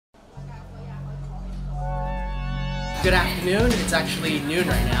Good afternoon. It's actually noon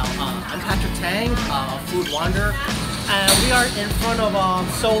right now. I'm Patrick Tang, a food wanderer, and we are in front of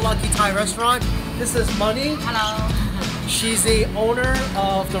So Lucky Thai restaurant. This is Money. Hello. She's the owner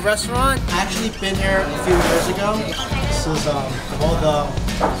of the restaurant. I actually been here a few years ago. This is all the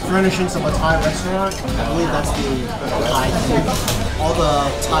furnishings of a Thai restaurant. I believe that's the Thai food. All the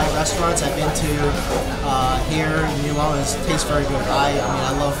Thai restaurants I've been to here in New Orleans taste very good. I mean,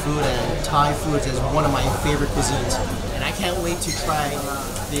 I love food, and Thai food is one of my favorite cuisines. And I can't wait to try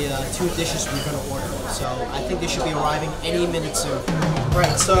the two dishes we're going to order. So I think they should be arriving any minute soon.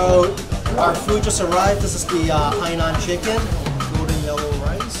 Right, so our food just arrived. This is the Hainan chicken, golden yellow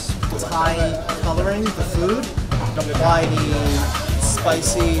rice, Thai coloring the food. Apply the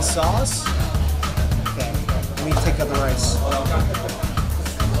spicy sauce. Okay, let me take out the rice.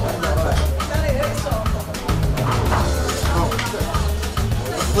 Oh,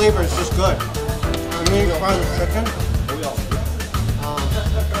 the flavor is just good. I'm going to try the chicken.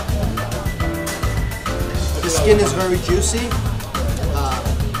 The skin is very juicy.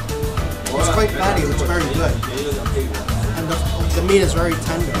 It's quite fatty, it's very good. And the meat is very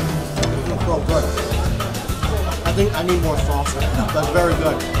tender. It's so good. I think I need more sauce, but it's very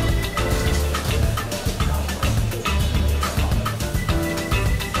good.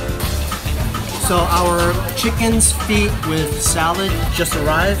 So our chicken's feet with salad just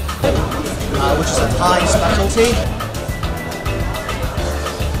arrived, which is a Thai specialty.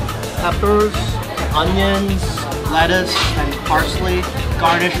 Peppers, onions, lettuce, and parsley,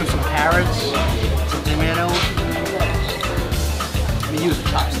 garnished with some carrots, some tomato. Let me use the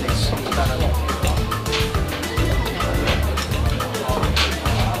chopsticks.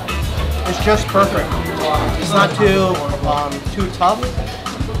 It's just perfect. It's not too tough,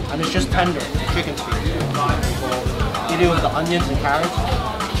 and it's just tender. Chicken feet. You do with the onions and carrots.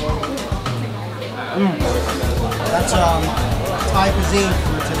 That's Thai cuisine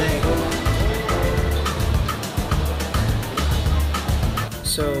for today.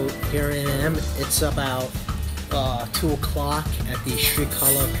 So here I am. It's about 2 o'clock at the Street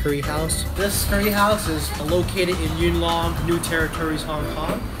Color Curry House. This curry house is located in Yuen Long, New Territories, Hong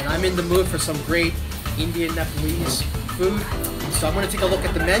Kong. And I'm in the mood for some great Indian Nepalese food. So I'm going to take a look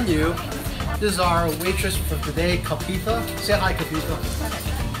at the menu. This is our waitress for today, Kapitha. Say hi, Kapitha.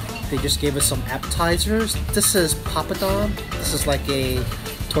 They just gave us some appetizers. This is papadum. This is like a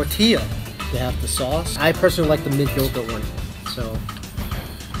tortilla. They have the sauce. I personally like the mint yogurt one. So.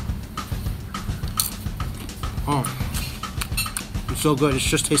 Oh, it's so good. It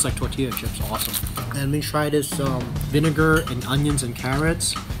just tastes like tortilla chips. Awesome. And let me try this vinegar and onions and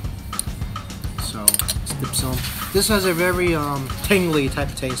carrots. So let's dip some. This has a very tingly type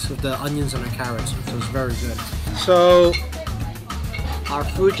of taste with the onions and the carrots. So it's very good. So our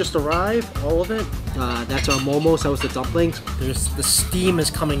food just arrived, all of it. That's our momos. That was the dumplings. The steam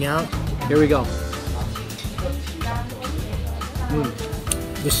is coming out. Here we go.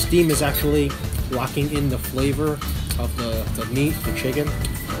 The steam is actually locking in the flavor of the meat, the chicken,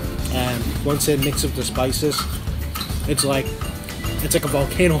 and once it mixes with the spices, it's like a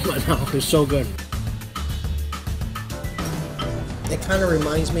volcano in my mouth. It's so good. It kind of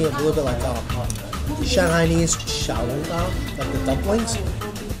reminds me of a little bit like Shanghainese xiaolonggao, like the dumplings.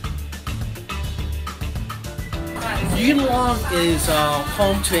 Yuen Long is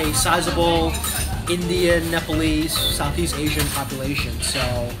home to a sizable Indian, Nepalese, Southeast Asian population.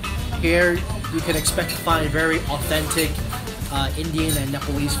 So here you can expect to find very authentic Indian and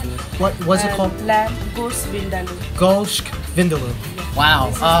Nepalese food. What was it called? Lamb Ghost Vindaloo. Ghost Vindaloo. Wow.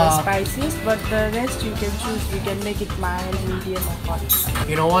 This is the spices, but the rest you can choose. You can make it mild, medium, or hot.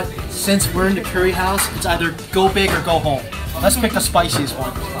 You know what? Since we're in the curry house, it's either go big or go home. Let's pick the spiciest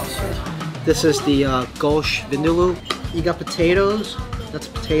one. This is the Ghost Vindaloo. You got potatoes. That's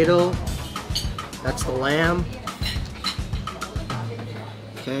potato. That's the lamb.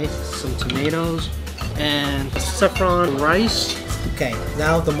 Okay, some tomatoes and saffron rice. Okay,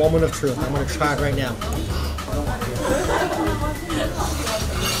 now the moment of truth. I'm gonna try it right now.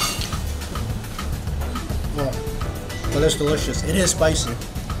 Oh, well, it's delicious. It is spicy.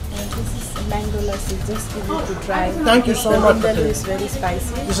 And this is mango lassi. Just give it to try. Thank you so much. Vindaloo is very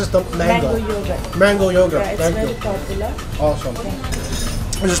spicy. This is the mango yogurt. Mango yogurt. Yeah, it's Thank very you. popular. Awesome.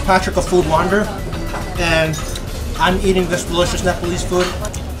 This is Patrick, a food wanderer, and I'm eating this delicious Nepalese food.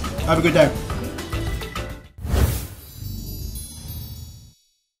 Have a good day.